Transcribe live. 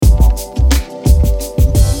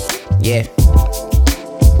Yeah.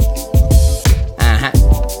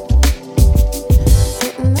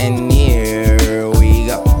 And here we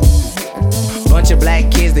go. Bunch of black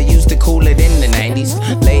kids that used to cool it in the 90s.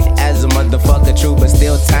 Late as a motherfucker, true but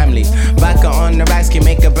still timely. Vodka on the rocks can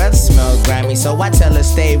make a breath smell grimy. So I tell her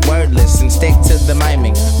stay wordless and stick to the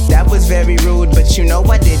miming. That was very rude, but you know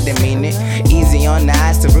I didn't mean it. Easy on the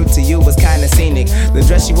eyes, the route to you was kinda scenic. The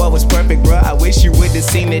dress she wore was perfect, bruh, I wish you would've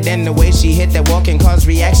seen it. And the way she hit that walk and caused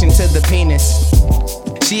reaction to the penis.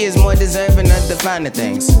 She is more deserving of the finer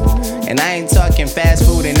things. And I ain't talking fast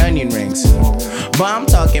food and onion rings. Boy, I'm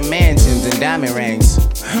talking mansions and diamond rings.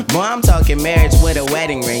 Boy, I'm talking marriage with a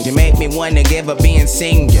wedding ring. You make me wanna give up being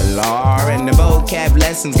singular. And the vocab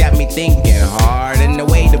lessons got me thinking hard. And the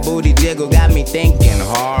way the booty jiggle got me thinking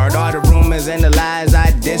hard. All the rumors and the lies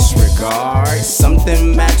I disregard.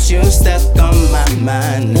 Something about you stuck on my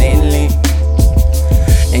mind lately.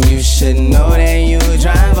 And you should know that you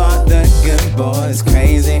drive all the good boys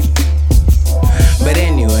crazy. But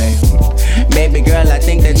anyway, baby girl, I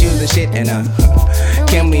think that you the shit in her.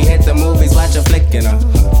 Can we hit the movies, watch a flick in her?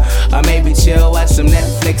 Or maybe chill, watch some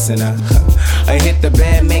Netflix in her. Or hit the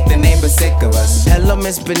bed, make the neighbors sick of us. Hello,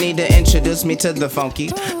 Miss Benita, introduce me to the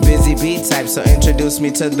funky. Busy bee type, so introduce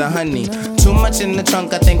me to the honey. Too much in the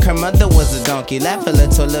trunk, I think her mother was a donkey. Laugh a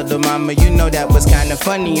little mama, you know that was kinda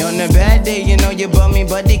funny. On a bad day, you know you bought me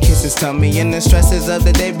buddy kisses tummy. And the stresses of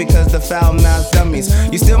the day because the foul mouth dummies.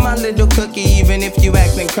 You still my little cookie, even if you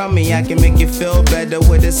acting crummy. I can make you feel better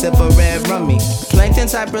with a sip of red rummy. Plankton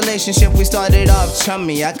type relationship, we started off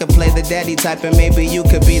chummy. I could play the daddy type and maybe you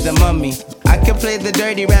could be the mummy. I could play the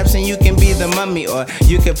dirty raps and you can be the mummy. Or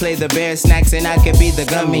you could play the bear snacks and I could be the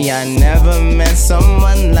gummy. I never met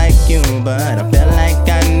someone like you, but I feel like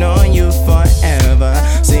I know you forever.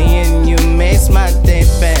 Seeing you makes my day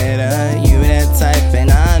better. You that type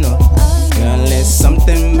and I know. Girl, there's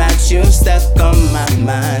something about you stuck on my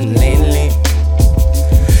mind lately.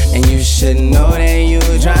 And you should know that you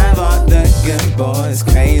drive all the good boys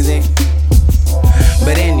crazy.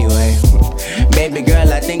 But anyway, baby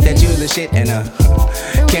girl, I think that you the shit in her.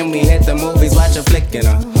 Can we hit the movies, watch a flick in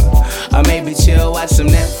her? Or maybe chill, watch some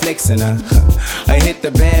Netflix in her. Or hit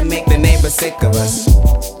the bed, make the neighbors sick of us.